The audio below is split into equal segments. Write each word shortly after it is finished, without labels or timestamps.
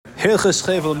Hilchos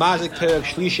Chevel Mazik Perek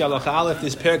Shlishi Halacha Aleph.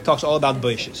 This perek talks all about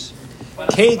boishes.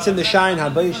 Kates in the Shine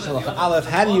HaBoishes Halacha Aleph.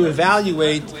 How do you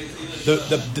evaluate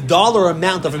the dollar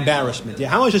amount of embarrassment? Yeah,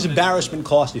 how much does embarrassment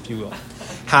cost, if you will?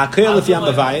 It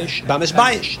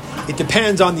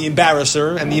depends on the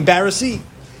embarrasser and the embarrassee.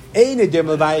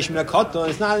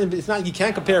 It's not. You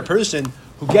can't compare a person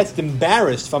who gets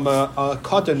embarrassed from a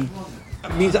cotton.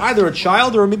 Means either a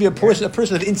child or maybe a person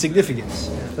of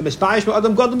insignificance. Compared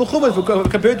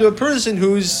to a person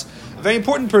who's a very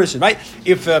important person, right?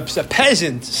 If a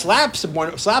peasant slaps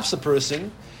a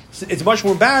person, it's much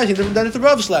more embarrassing than if the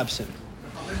Rav slaps him,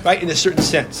 right? In a certain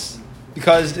sense,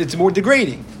 because it's more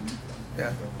degrading.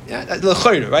 Yeah,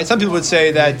 right? Some people would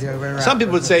say that. Some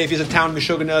people would say if he's a town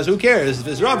Meshuggah, who cares? If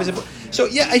it's Rav, so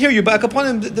yeah, I hear you. But upon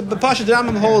him, the Pasha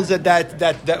Rambam holds that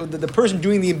the person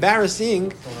doing the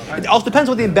embarrassing, it also depends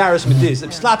what the embarrassment is.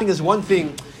 If slapping is one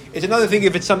thing. It's another thing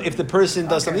if the person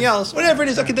does something else, whatever it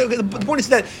is. Okay, the point is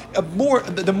that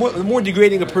the more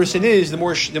degrading a person is, the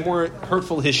more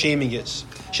hurtful his shaming is.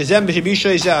 It says the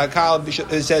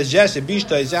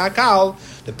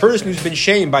person who's been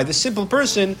shamed by the simple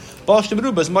person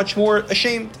is much more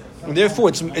ashamed, and therefore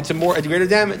it's a greater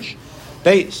damage.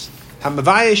 Base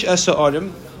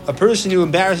a person who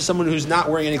embarrasses someone who's not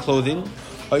wearing any clothing,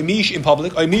 in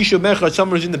public,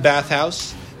 someone who's in the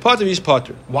bathhouse. Potter is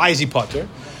Potter. Why is he Potter?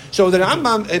 So the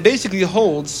Rambam basically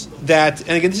holds that,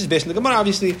 and again, this is based on the Gemara,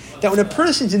 obviously, that when a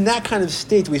person's in that kind of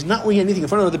state where he's not wearing anything in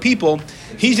front of other people,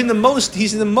 he's in the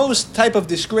most type of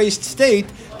disgraced state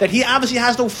that he obviously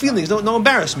has no feelings, no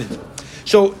embarrassment.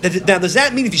 So now, does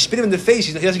that mean if you spit him in the face,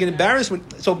 he doesn't get embarrassed?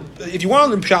 So if you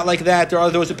want a shot like that, there are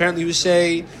those apparently who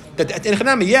say that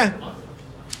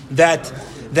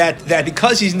that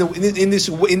because he's in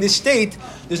this state,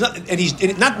 there's not, and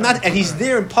he's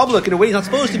there in public in a way he's not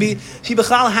supposed to be. He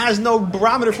Bechal has no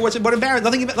barometer for what's embarrassed.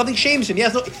 Nothing shames him. He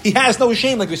has no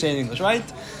shame, like we say in English, right?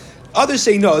 Others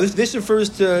say no. This refers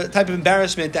to a type of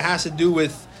embarrassment that has to do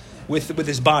with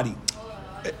his body.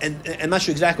 And I'm not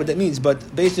sure exactly what that means,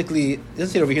 but basically, it doesn't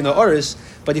say it over here in the Oris,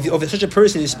 but if such a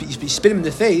person is spit him in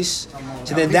the face,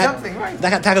 so then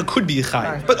that could be a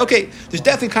chai. Right. But okay, there's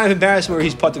definitely kind of embarrassment where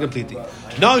he's put completely.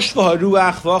 The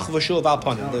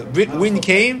wind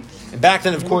came, and back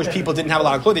then, of course, people didn't have a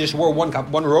lot of clothes. They just wore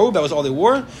one robe, that was all they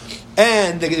wore.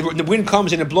 And the wind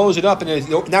comes and it blows it up, and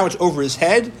now it's over his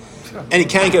head. And he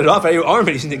can't get it off.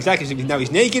 Now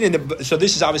he's naked, and so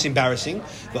this is obviously embarrassing.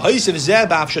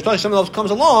 Someone else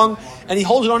comes along and he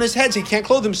holds it on his head, so he can't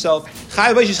clothe himself.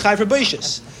 Now he's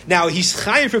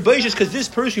chayav for boishes because this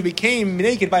person who became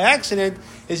naked by accident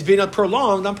has been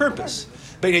prolonged on purpose.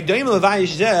 But you can't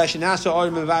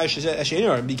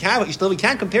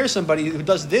compare somebody who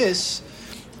does this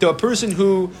to a person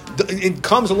who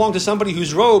comes along to somebody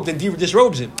who's robed and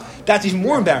disrobes him. That's even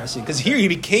more embarrassing because here he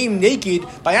became naked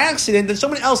by accident and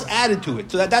someone else added to it.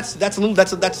 So that's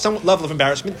some level of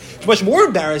embarrassment. It's much more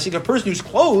embarrassing a person who's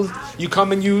clothed. You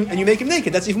come and you make him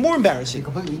naked. That's even more embarrassing.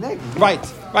 You're completely naked. Right.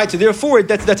 So therefore,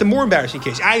 that's a more embarrassing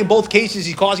case. In both cases,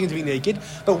 he's causing him to be naked,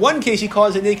 but one case he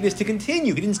caused the nakedness to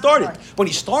continue. He didn't start it. When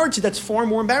he starts it, that's far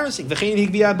more embarrassing. Similar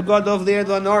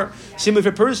if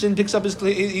a person picks up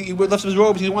he lifts his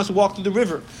robes, he wants to walk through the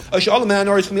river. A man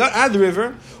is coming out of the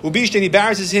river. Ubishta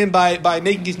embarrasses him by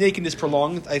making his nakedness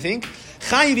prolonged, I think.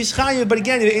 Chayiv is chayiv, but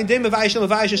again,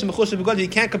 you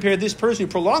can't compare this person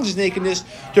who prolongs his nakedness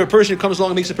to a person who comes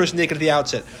along and makes the person naked at the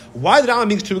outset. Why did Rambam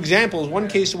make two examples? One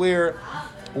case where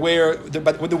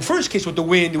the first case with the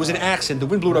wind, it was an accident. The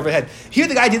wind blew it overhead. Here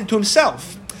the guy did it to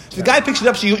himself. So the guy picks it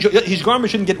up so his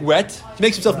garment shouldn't get wet. He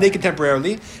makes himself naked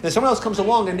temporarily. And someone else comes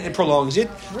along and prolongs it.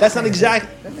 That's not exact.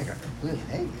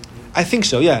 I think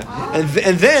so, yeah.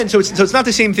 And then so it's not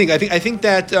the same thing. I think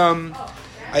that in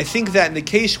the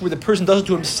case where the person does it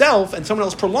to himself and someone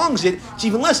else prolongs it, it's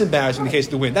even less embarrassing in the case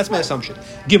of the wind. That's my assumption.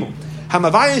 Gimel.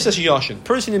 Hamavayis as yashin.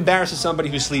 Person embarrasses somebody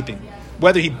who's sleeping.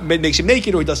 Whether he makes him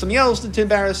naked or he does something else to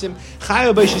embarrass him.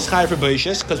 Chayav b'shis chayav for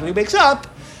b'shis, because when he wakes up,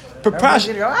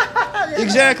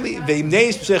 exactly.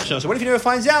 So what if he never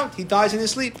finds out? He dies in his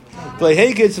sleep. And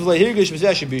he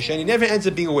never ends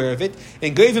up being aware of it.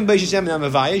 And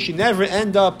you never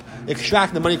end up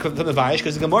extracting the money from the vayish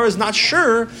because the Gemara is not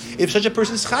sure if such a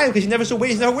person is chayav because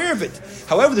he's not aware of it.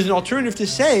 However, there's an alternative to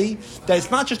say that it's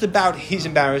not just about his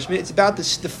embarrassment; it's about the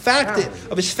fact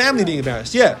of his family being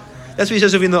embarrassed. Yeah, that's what he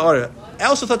says over in the Orah. I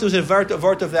also thought there was a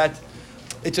vart of that.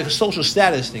 It's a social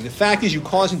status thing. The fact is, you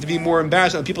cause him to be more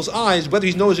embarrassed on people's eyes, whether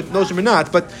he knows him or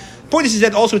not. But the point is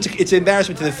that also it's an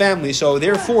embarrassment to the family. So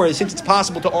therefore, since it's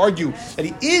possible to argue that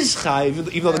he is chayiv,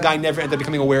 even though the guy never ended up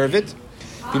becoming aware of it,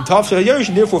 therefore, if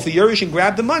the Yerushim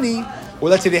grab the money, or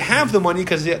let's say they have the money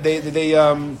because they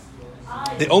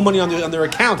they owe money on their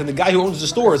account, and the guy who owns the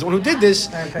store is the one who did this.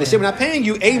 They say we're not paying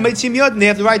you. Might seem yod, and they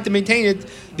have the right to maintain it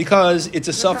because it's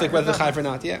a suffix whether they're chayiv or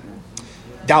not. Yeah.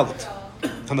 Dalit.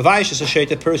 Hamavayish is a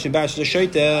shaita person, embarrassed is a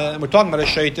shaita, and we're talking about a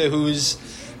shaita who's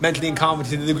mentally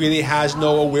incompetent to the degree that he has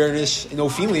no awareness, no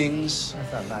feelings.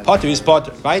 Potter is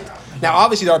potter, right? Now,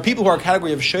 obviously, there are people who are a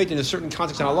category of shaita in a certain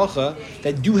context in halacha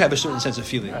that do have a certain sense of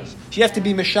feelings. So you have to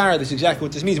be mashar. That's exactly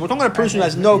what this means. We're talking about a person who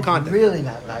has no context. Really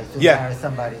not nice to embarrass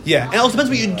somebody. Yeah, and it also depends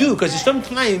what you do, because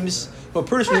sometimes a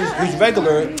person who's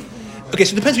regular. Okay,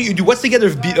 so it depends what you do. What's together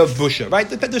of busha, right?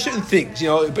 There's certain things.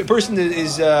 A person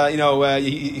is,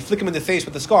 you flick him in the face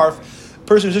with a scarf. A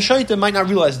person who's a shaita might not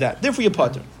realize that. Therefore, you're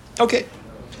potter. Okay.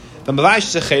 But Mavash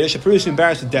is a cheresh, a person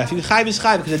embarrassed with deaf. He's chayv is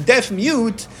chayv, because a deaf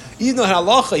mute, even though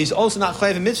halacha, he's also not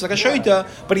chayv in mitzvah like a shaita,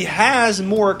 but he has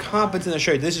more competence than a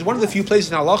shaita. This is one of the few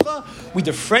places in halacha we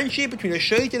differentiate between a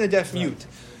shaita and a deaf mute.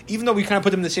 Even though we kind of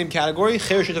put them in the same category,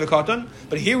 cheresh is a katan,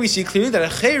 but here we see clearly that a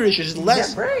cheresh is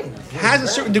less, has a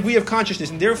certain degree of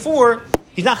consciousness, and therefore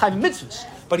he's not chayv in mitzvahs,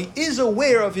 but he is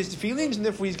aware of his feelings, and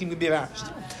therefore he's going to be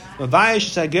embarrassed. Mavash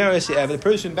is a ger, the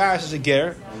person embarrasses a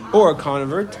ger or a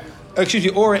convert.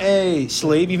 Or a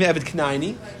slave, even Eved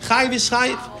Kanani. Chayiv is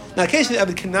chayiv. Now, in the case of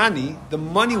Eved Kanani, the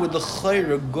money would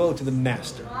l'chayra go to the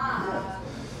master.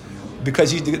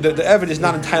 Because the Eved is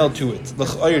not entitled to it.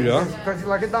 L'chayra. Because he's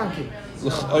like a donkey.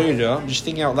 L'chayra. I'm just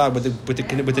thinking out loud with the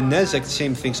nezek, the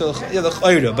same thing. So,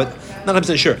 l'chayra, but not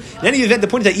 100% sure. In any event, the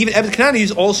point is that even Eved Kanani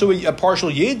is also a partial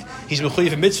yid. He's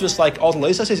mechuyev in mitzvahs like all the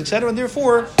leisas, etc., and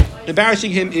therefore,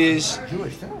 embarrassing him is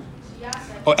Jewish too.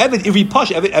 Or Eved, if he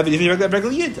push Eved if he's a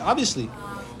regular yid, obviously.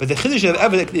 But the chiddush of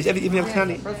Eved is even Eved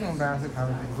Kanani.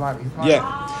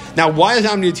 Yeah. Now, why does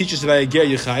Amni teach us about a ger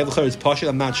yichayev? It's pasha.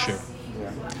 I'm not sure.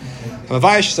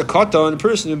 Mavayish is a katan, a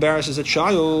person who embarrasses a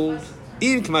child.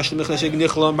 Even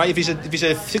right? If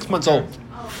he's 6 months old,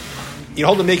 you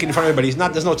hold him naked in front of everybody.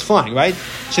 There's no, it's flying, right?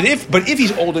 So if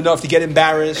he's old enough to get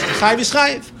embarrassed, chayiv is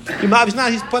chayiv. He's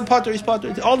not. He's potter. He's potter.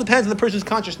 It all depends on the person's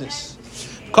consciousness.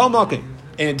 Call malkin.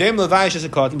 And Dame Levayish is a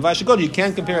katan. Levayish is good. You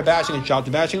can't compare a bashing a child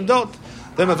to bashing an adult.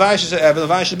 Then Levayish is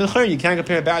Levayish is ben chayr. You can't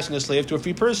compare a bashing a slave to a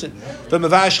free person. Then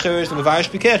Levayish chayr is Levayish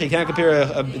bikech. You can't compare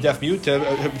a deaf mute to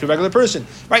a regular person,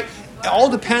 right? It all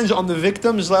depends on the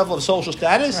victim's level of social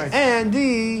status and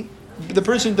the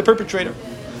person, the perpetrator.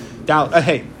 Now,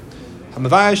 hey.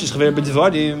 Hamavayish is chaver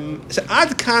b'dvadim. So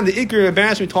ad kan, the ikar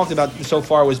embarrassment we talked about so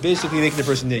far was basically making the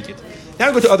person naked. Now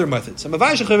we go to other methods. A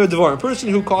person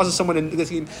who causes someone,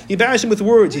 he embarrasses him with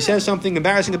words. He says something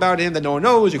embarrassing about him that no one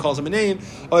knows. He calls him a name.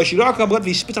 Or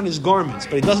he spits on his garments,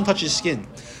 but he doesn't touch his skin.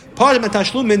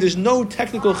 There's no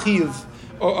technical chiyuv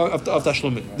of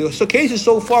tashlumin. The cases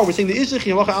so far, we're saying the isach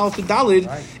halacha alef dalid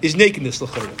is nakedness.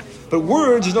 But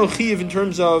words, there's no chiyuv in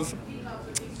terms of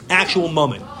actual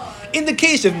mumming. In the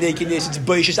case of nakedness, it's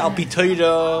baishas al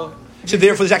pitoida. So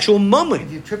therefore, there's actual mumming.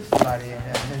 If you trip somebody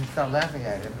and then start laughing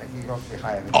at him, you go to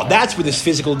higher. Oh, that's where there's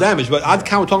physical damage. But I'd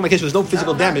count talking about case where there's no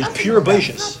physical damage, pure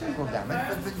baishas. Physical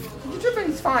damage, but you tripping,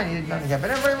 he's fine. He doesn't get, but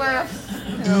everybody laughs.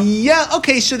 Yeah.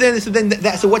 Okay. So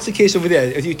what's the case over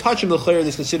there? If you touch him, the chayr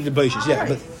is considered a baishas. Yeah.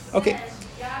 But okay.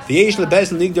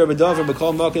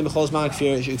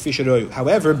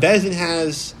 However, Bezdin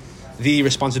has the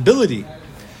responsibility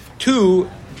to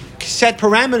set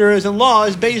parameters and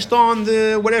laws based on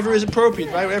the whatever is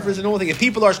appropriate, right? Whatever is the normal thing. If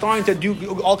people are starting to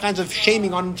do all kinds of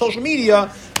shaming on social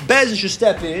media, Bezdin should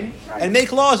step in and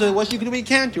make laws of what you can do, what you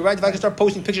can't do, right? If I can start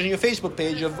posting pictures on your Facebook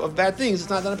page of bad things, it's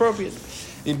not that appropriate.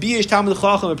 In Biyish Talmud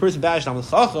Chacham, a person bash Talmud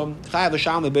Chacham, chayav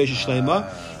l'sham le'beishis shlema,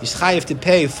 is chayav to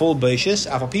pay full beishis,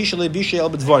 afal pisha le'bishay el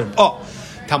b'dvarim. Oh,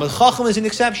 Talmud Chacham is an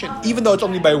exception, even though it's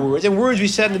only by words. And words we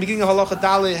said in the beginning of Halacha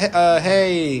Dali,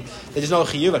 hey, there's no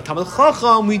chiyuv. Talmud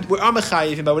Chacham, we're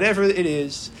amachayivim by whatever it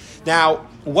is. Now,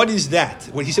 what is that?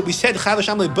 When he said, we said chayav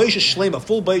l'sham le'beishis shlema,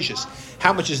 full beishis.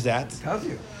 How much is that? Tells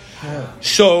you. Yeah.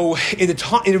 So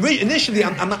initially,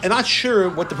 I'm not sure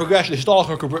what the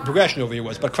historical progression over here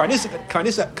was, but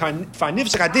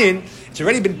Karnifsak Adin, it's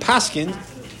already been paskined.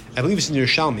 I believe it's in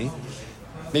Yerushalmi,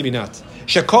 maybe not.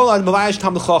 Shekol ad Malayish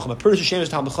Talmud Chacham, a person shames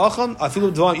Talmud Chacham, I feel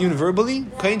it even verbally.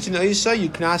 Kain to Naisa, you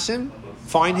knas him,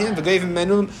 fine him, but gave him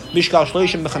menum mishkal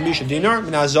shleishim b'chamisha dinar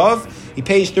min azov. He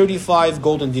pays 35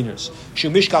 golden dinars. Shu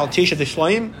mishkal tisha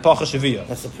d'shleim pachas aviyah.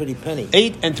 That's a pretty penny.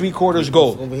 8 3/4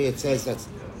 gold. Over here it says that's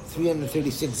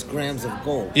 336 grams of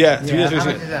gold. Yeah,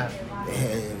 336.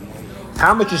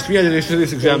 How much is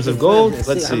 336 grams of gold?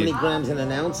 Let's see. How many grams in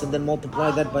an ounce, and then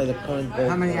multiply that by the current gold.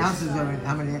 How many ounces are it?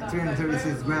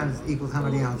 336 grams equals how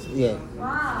many ounces? Yeah.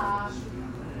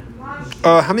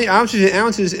 How many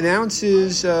ounces? An ounce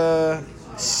is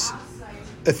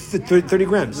 30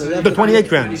 grams. But 28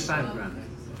 grams.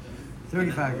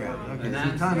 35 grams. Okay, so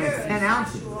you're telling me it's 10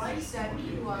 ounces.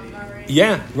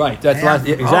 Yeah, right. That's Half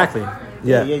the exactly.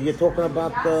 Yeah. You're talking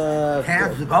about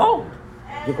Half the gold.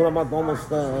 you're talking about almost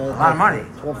A lot of money.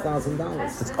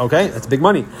 $12,000. Okay, that's big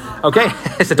money. Okay,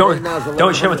 so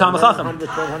don't share with Talmud Chacham.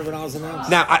 $1,200 an ounce.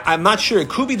 Now, I'm not sure. It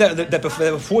could be that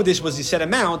before this was the set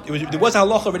amount. There was a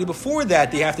halacha already before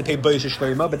that they have to pay Bayis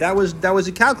Shleima, but that was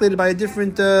calculated by a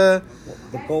different. The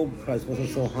gold price wasn't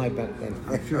so high back then.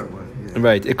 I'm sure it was. Yeah.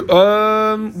 Right.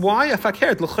 Why? A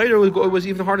fakert. L'chayr was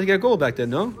even harder to get gold back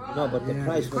then. No. No, but the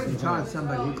price You couldn't wasn't charge high.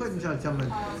 somebody. You couldn't charge someone.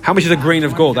 How much is a grain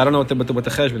of gold? I don't know what the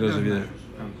cheshbon is of you there.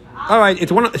 All right,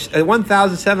 it's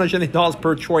 $1,770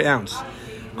 per troy ounce.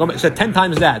 So 10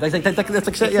 times that. That's like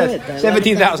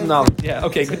 $17,000. Yeah.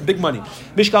 Okay. Good, big money.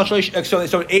 Mishkal shloish.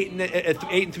 So 8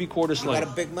 and 3/4 slice. Got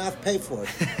a big mouth, pay for it.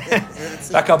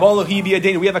 Kabbalah he be a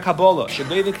din. We have a Kabbalah.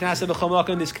 Shadayvin knas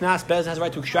v'chamakim. This knas bez has the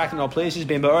right to extract in all places.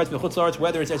 Bein ba'aretz, b'chutz la'aretz,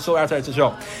 whether it's so outside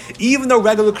Israel. Even though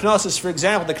regular knases, for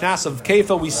example, the knas of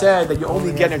Kefa, we said that you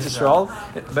only get in Israel,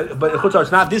 but chutz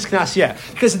la'aretz, not this knas yet,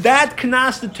 because that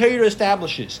knas the Torah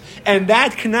establishes, and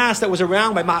that knas that was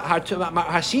around by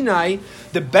Har Sinai,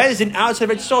 the Bezdin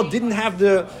outside of Israel didn't have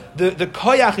the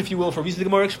koyach, if you will, for reasons the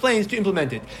Gemara explains, to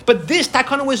implement it. But this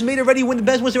takana was made already when the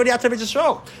Bezdin was already outside of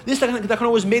Israel. This takana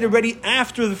was made already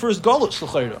after the first Golus. So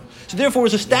therefore, it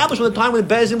was established when the time when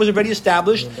the Bezdin was already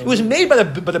established. It was made by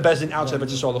the Bezdin outside of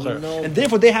Israel, and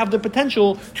therefore they have the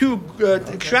potential to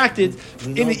extract it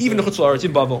in even the Chutz La'aretz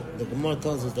in Bavel. The Gemara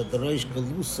tells us that the Reish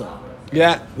Galusa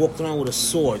Yeah. walked around with a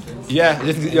sword. Yeah.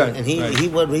 And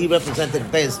he represented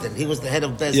Bezdin. He was the head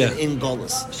of Bezdin in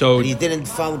Golis. So but he didn't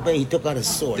follow Bezdin. He took out his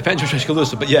sword. Depends which Reish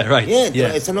Galusa, but yeah, right.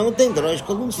 Yeah, it's another thing. The Reish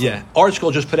Galusa. Yeah,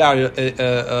 Article just put out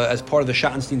as part of the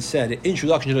Schottenstein said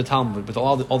introduction to the Talmud with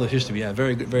all the history. Yeah,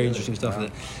 very good, very interesting stuff.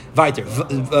 Weiter,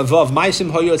 Vav Maisim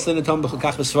Hoyo Tzlin Talmud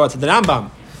B'Chakach B'Svarat. The Rambam,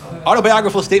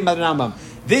 autobiographical statement by the Rambam.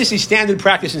 This is standard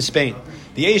practice in Spain.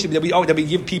 The yesh that we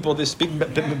give people this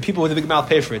people with a big mouth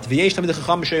pay for it. The yesh the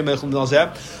chacham sometimes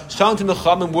the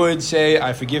chacham would say,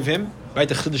 "I forgive him." Right,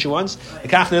 the chiddush ones, the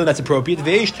kachnil, that's appropriate.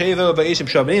 The yesh teva ba'esim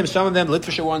shavim. Some of them,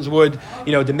 litvisher ones, would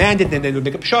demand it, and they would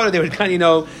make a pshara. They would kind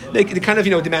of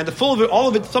demand the full of it, all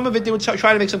of it. Some of it they would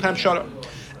try to make some kind of pshara.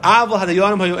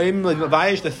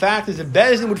 The fact is, the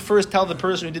Bezdin would first tell the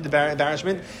person who did the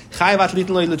embarrassment,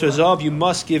 you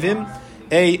must give him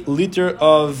a liter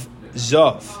of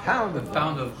zav. Pound of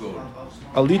gold.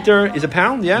 A liter is a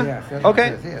pound, yeah?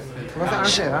 Okay. I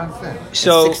understand.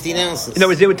 So 16 ounces. In other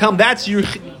words, they would tell him that's your.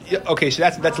 Okay, so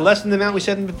that's less than the amount we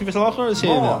said in the previous halacha, or the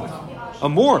same amount?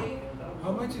 More.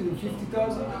 How much is it?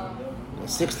 50,000?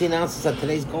 16 ounces at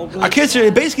today's gold rate.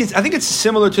 Basically, I think it's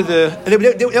similar to the.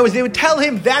 They would tell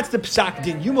him that's the psak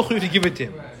din. You mechuyev to give it to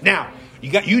him. Now,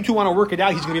 you two want to work it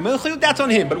out. He's going to be mechuyev. That's on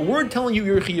him. But we're telling you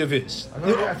your chiyuv is.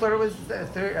 I thought it was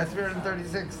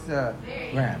 336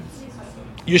 grams.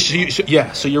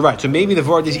 So you're right. So maybe the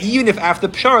vard is even if after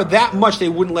pshara that much they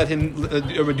wouldn't let him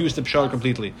reduce the pshara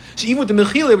completely. So even with the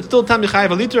mechila, it would still tell me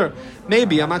chayav a liter.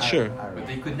 Maybe, I'm not sure. But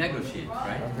they could negotiate,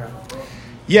 right? Okay.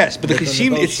 Yes, but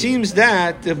it seems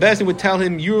that the Bezdin would tell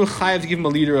him you're chayav to give him a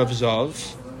liter of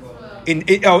zav.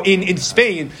 In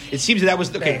Spain, it seems that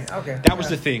was the thing. Okay.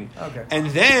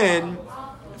 And then,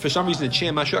 for some reason, the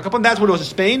Chim Mashur, that's what it was in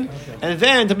Spain. Okay. And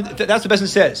then that's what Bezdin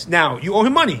says. Now you owe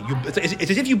him money. It's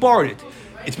as if you borrowed it.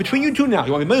 It's between you two now.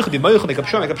 You want to be meichel, make up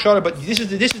shara, but this is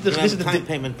the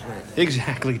payment plan.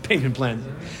 Exactly, payment plan.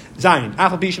 Zion.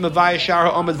 Despite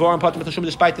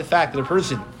the fact that a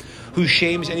person who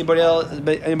shames anybody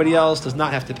else does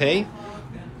not have to pay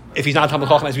if he's not Talmud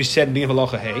Chacham, as we said in the beginning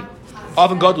of halacha hey.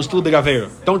 Often God will still big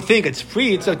avera. Don't think it's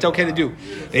free; it's okay to do.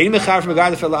 The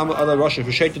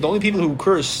only people who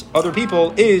curse other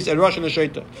people is a Rosh and a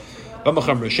Shaita. The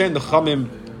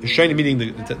meaning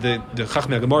the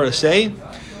Chachmei Gemara say,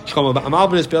 this is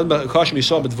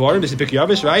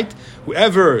Pikyavis, right?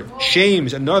 Whoever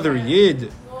shames another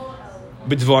Yid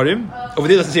b'dvarim, over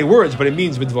there it doesn't say words, but it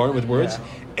means b'dvarim, with words.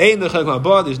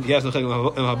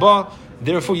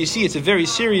 Therefore, you see, it's a very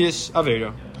serious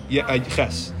avera.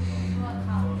 Ches.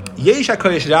 Yesh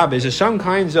HaKodesh Rabbis are some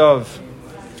kinds of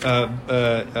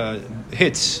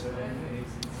hits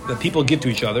that people give to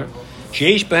each other.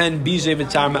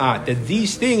 That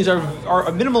these things are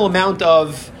a minimal amount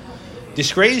of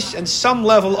disgrace and some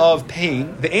level of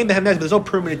pain. The aim but there's no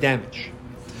permanent damage.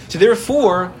 So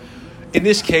therefore, in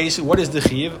this case, what is the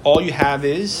chiv? All you have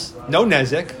is no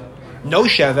nezek, no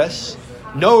sheves,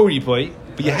 no ripoy,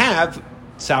 but you have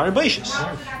sour and baishas.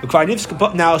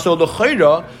 Now, so the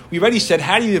chayra, we already said,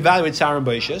 how do you evaluate sour and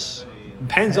baishas?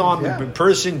 Depends on the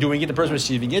person doing it, the person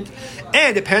receiving it,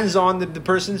 and depends on the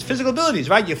person's physical abilities,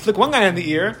 right? You flick one guy in the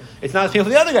ear, it's not as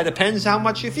painful for the other guy. Depends how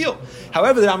much you feel.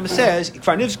 However, the Rambam says, the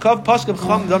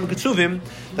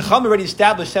Chacham already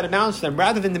established set amounts for them.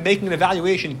 Rather than making an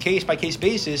evaluation case by case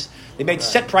basis, they made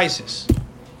set prices.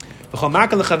 When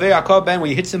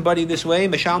you hit somebody this way, you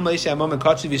pay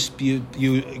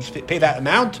that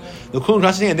amount.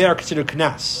 And they are considered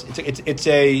knas. It's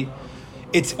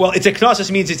a knas.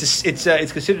 This means it's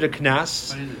considered a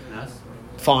knas. What is it, knas?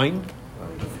 Fine.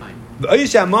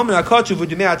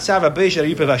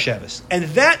 And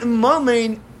that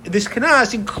moment, this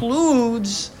knas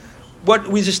includes what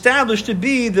was established to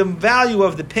be the value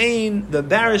of the pain, the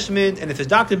embarrassment, and if there's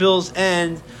doctor bills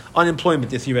and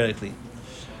unemployment, theoretically.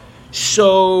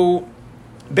 So,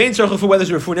 Bain Tzarech for whether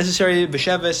it's necessary,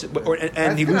 B'Sheves,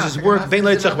 and he loses work. Bain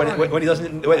Lo Tzarech when he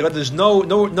doesn't, whether there's no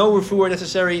refuah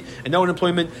necessary and no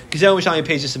unemployment, Gazelle Mishayim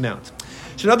pays this amount.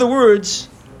 So, in other words,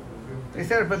 they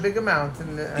set up a big amount,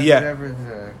 and yeah.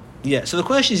 whatever. Yeah. So the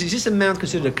question is this amount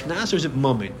considered a knas or is it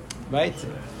moment? Right?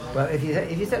 Well, if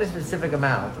you set a specific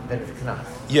amount, then it's knas.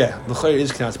 Yeah, l'chayra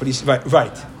is knas, but he's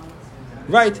right.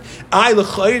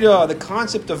 L'chayra, the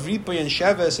concept of ripa and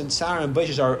sheves and sarah and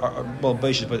beishes are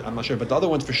beishes, but I'm not sure. But the other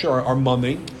ones for sure are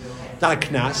mumming, not a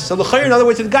knas. So l'chayra, in other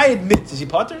words, if the guy admits, is he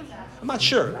potter? I'm not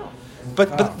sure.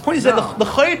 But the point is that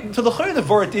l'chayra, so l'chayra the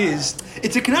vort is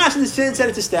it's a knas in the sense that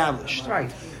it's established. Right.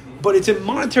 But it's a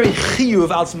monetary chiyuv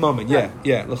of alts moment. Yeah,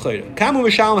 l'chayra. Kamu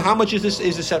v'shalom, how much is this?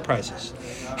 Is the set prices?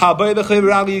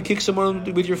 You kick someone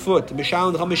with your foot.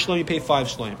 B'shalom you pay 5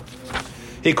 shloim.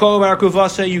 He called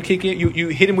Barakuvasa, you kick it, you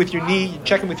hit him with your knee, you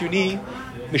check him with your knee.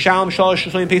 B'shalom shalosh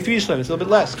shloim, pay 3 shloim. It's a little bit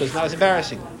less because it's not as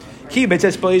embarrassing. You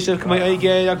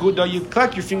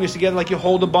collect your fingers together like you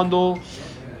hold a bundle.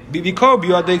 You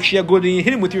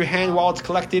hit him with your hand while it's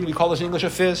collected. We call this in English a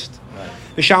fist.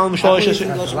 B'shalom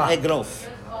shalosh.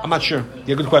 I'm not sure.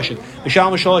 Yeah, good question. You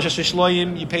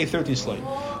pay 13 shloim.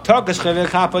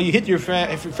 You hit your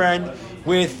friend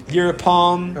with your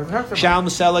palm. Shalom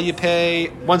sela, you pay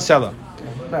 1 sela.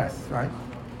 Less, right?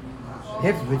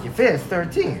 Hit with your fist,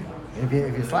 13. If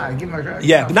you slap, give him a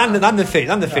yeah, but not in the face.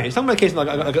 Not in the face. Some case like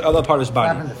other part of his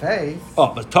body. Slap in the face.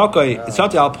 Oh, but takai, it's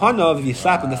not the alpanov. If you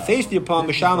slap in the face of your palm,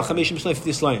 b'shalom chamishim shloim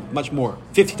 50 shloim, much more,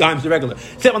 50 times the regular.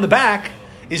 Slap on the back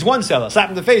is 1 sela. Slap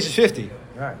in the face is 50.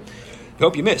 Right. I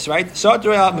hope you miss, right? If you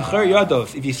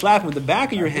slap him with the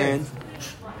back of your hand,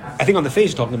 I think on the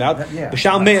face you're talking about.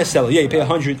 B'shal mea sela. Yeah, you pay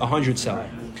 100 sela.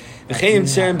 If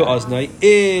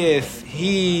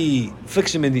he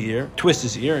flicks him in the ear, twists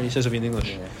his ear, and he says it in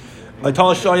English.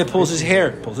 Pulls his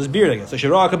hair, pulls his beard, I guess. Or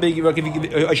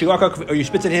you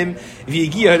spit at him, if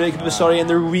he and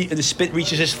the spit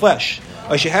reaches his flesh.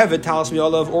 Or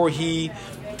he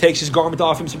takes his garment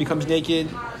off him so he becomes naked.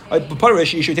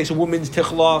 He takes a woman's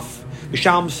tichel off. Mea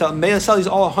sela is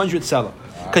all 100 sela.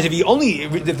 Because if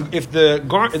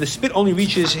the spit only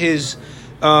reaches his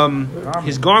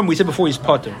garment, we said before he's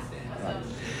potter.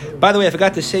 By the way, I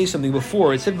forgot to say something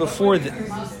before. It said before that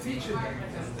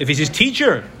if he's his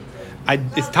teacher,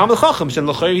 it's Talmid Chacham, and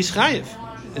l'chayr he's chayiv.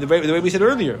 The way we said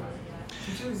earlier.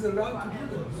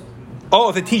 Oh,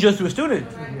 if the teacher does to a student.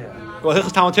 Well,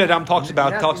 Hilchos Talmud Torah talks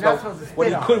about what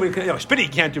he could, spitting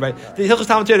he can't do, right? The Hilchos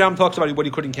Talmud Torah talks about what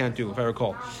he could and can't do, if I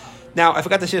recall. Now, I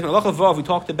forgot to say, in Halacha Vav, we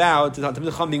talked about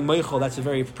Talmid Chacham being meichel. That's a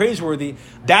very praiseworthy.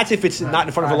 That's if it's not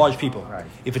in front of a large people. Right.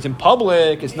 If it's in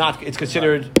public, it's not. It's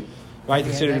considered, right?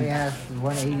 Considered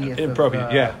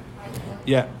inappropriate.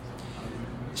 Yeah.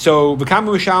 So,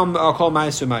 v'kamu v'sham kol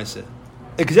ma'aseh ma'aseh.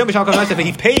 If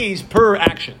he pays per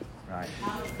action,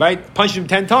 right? Punch him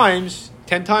 10 times.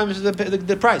 10 times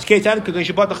the price.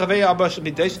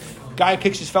 Guy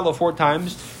kicks his fellow 4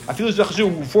 times. I feel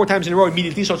 4 times in a row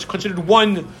immediately, so it's considered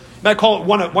one. I call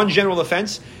it one general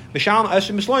offense. He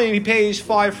pays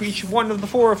 5 for each one of the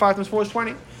 4. 5 times 4 is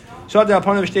 20. So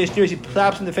upon him he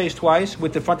slaps in the face twice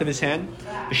with the front of his hand.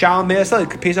 He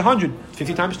pays 100.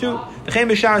 50 times 2. The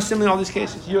is similar in all these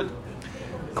cases. What is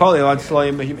a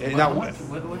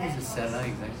sela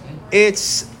exactly?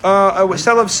 It's a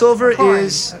sela of silver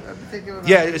is.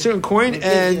 Yeah, a certain coin,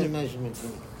 and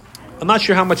I'm not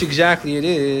sure how much exactly it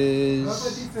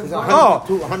is. He's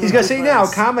going to say now,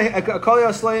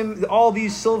 all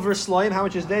these silver slime, how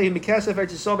much is there?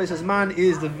 Says man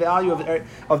is the value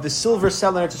of the silver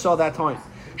seller to sell that time.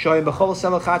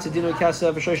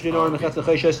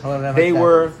 They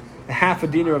were half a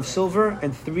dinar of silver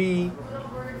and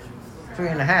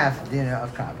 3.5 dinar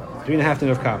of copper. 3.5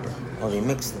 dinar of copper. Oh, they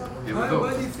mixed them. Here we go.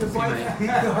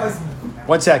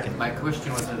 1 second. My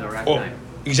question was at the right time.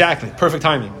 Exactly. Perfect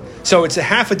timing. So it's a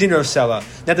half a dinar of Sela.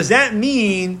 Now, does that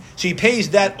mean, so he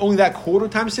pays that only that quarter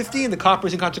times 50 and the copper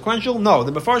is inconsequential? No.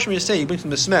 The Mefarshim say, he brings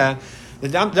from the Smeh, the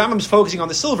Rambam is focusing on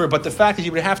the silver, but the fact is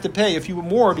you would have to pay a few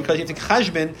more because you have to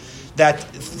chashbon that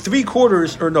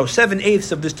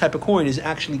 7/8 of this type of coin is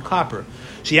actually copper.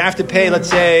 So you have to pay, let's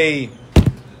say,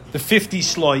 the 50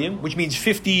 sloyim, which means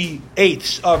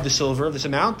 50/8 of the silver, of this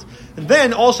amount, and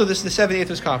then also the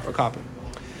 7/8 is copper.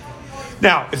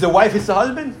 Now, if the wife hits the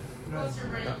husband,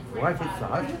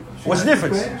 what's the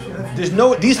difference? There's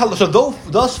no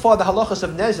thus far the halachas of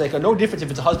nezek are no difference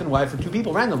if it's a husband and wife or two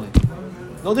people randomly.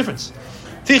 No difference.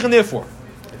 Therefore,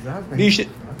 you should. I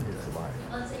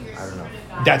don't know.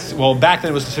 That's back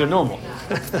then it was considered normal.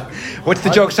 What's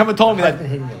the joke? Someone told me that. Husband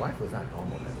hitting your wife was not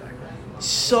normal back then.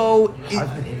 So,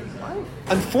 Husband hitting his wife.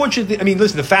 unfortunately, I mean,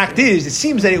 listen. The fact is, it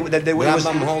seems that it was.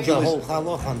 Rambam holds a whole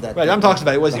halach on that. Right, I'm talking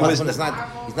about it was. He's not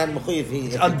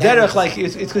mechuyev. On derech, like it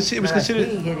was He considered.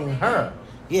 hitting her.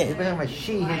 Yeah. You're talking about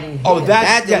she hitting him. Oh,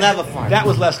 That you'll never find. That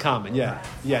was less common. Yeah.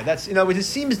 That's it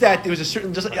seems that there was a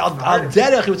certain just al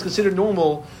derech. It was considered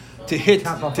normal to hit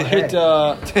to hit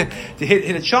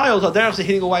a child. Al derech is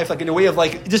hitting a wife like in a way of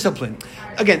like discipline.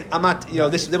 Again, I'm not.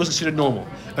 This was considered normal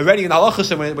already in the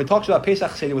halachas. When it talks about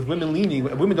Pesach Seder with women leaning,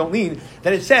 women don't lean.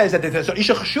 Then it says that so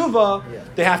isha cheshuva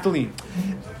they have to lean.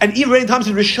 And even in times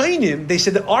of Rishonim, they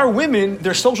said that our women,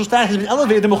 their social status has been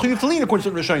elevated. They're mechuyev to lean according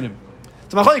to Rishonim.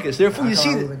 It's machlokes. Therefore, you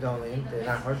see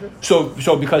that.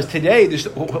 So because today,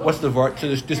 what's the vart? So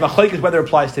there's machlokes whether it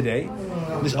applies today.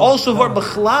 There's also vart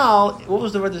b'chlal. What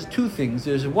was the vart? There's two things.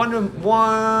 There's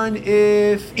one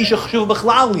if isha cheshuv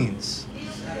b'chlal leans.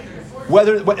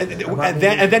 Whether and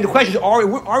then the question is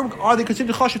are they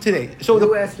considered chashuv today? So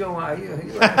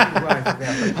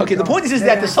okay, the point is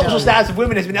that the social status of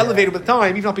women has been elevated with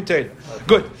time, even up until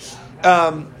good.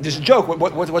 There's a joke.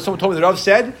 What someone told me the Rav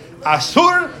said,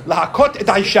 Asur lahakot et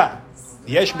aisha.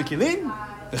 Yesh mikilin,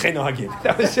 v'chein nohagin.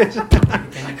 That was it.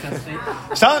 Can you translate?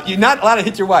 Some, you're not allowed to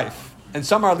hit your wife. And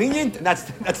some are lenient, and that's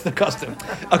the custom.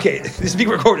 Okay, this is being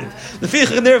recorded. The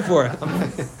fichach and therefore. I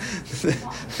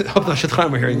hope the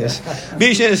Shadchan were hearing this.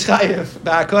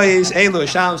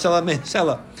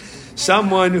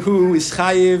 Someone who is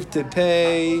chayiv to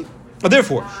pay.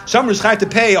 Therefore, someone is chayav to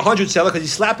pay 100 selah because he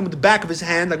slapped him with the back of his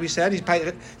hand, like we said. He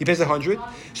pays 100.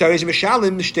 He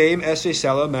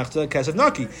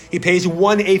pays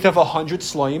 1/8 of 100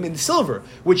 sloim in silver,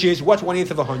 which is what's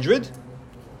 1/8 of 100?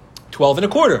 12 and a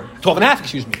quarter. 12 and a half,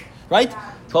 excuse me. Right?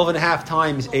 12 and a half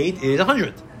times 8 is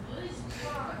 100.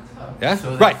 Yeah?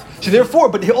 So right. So therefore,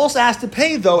 but he also has to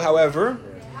pay, though, however,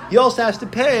 he also has to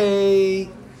pay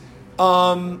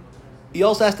 81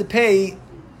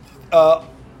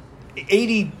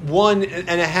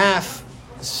 and a half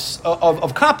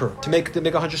of copper to make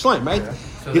 100 slime, right? Yeah.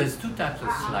 So there's two types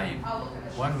of slime.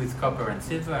 One with copper and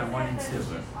silver and one in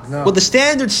silver. No. Well, the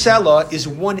standard selah is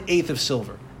 1/8 of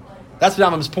silver. That's the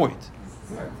Rambam's point.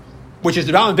 Which is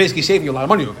the Rambam basically saving you a lot of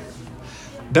money over here.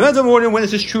 When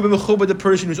this is true, but the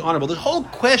person who's honorable. This whole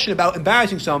question about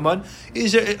embarrassing someone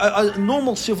is a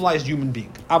normal civilized human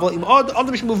being.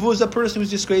 The person who's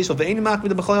disgraceful, he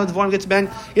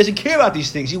doesn't care about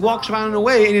these things. He walks around in a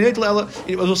way, and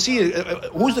we'll see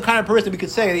who's the kind of person we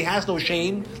could say that he has no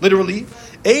shame, literally.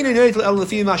 He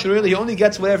only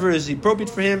gets whatever is appropriate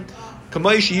for him.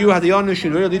 As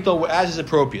is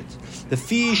appropriate. The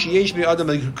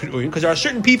because there are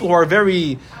certain people who are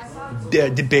very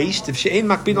debased. If they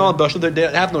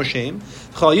have no shame.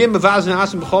 They embarrass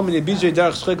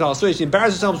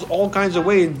themselves all kinds of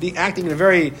ways, being acting in a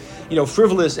very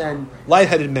frivolous and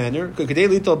lightheaded manner. Or they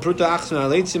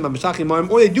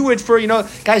do it for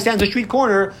guy stands on the street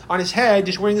corner on his head,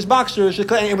 just wearing his boxers,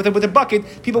 and with a bucket.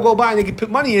 People go by and they can put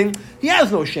money in. He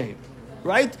has no shame.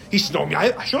 Right? He says, no,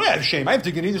 I have shame. I have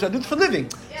dignity. I do this for a living.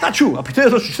 It's not true. I'll pretend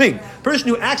there's no such thing. Person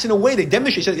who acts in a way that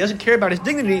demonstrates that he doesn't care about his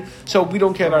dignity, so we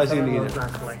don't care about his dignity either.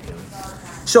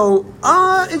 So,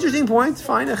 interesting point.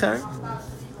 Fine. Okay.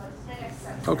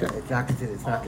 It's not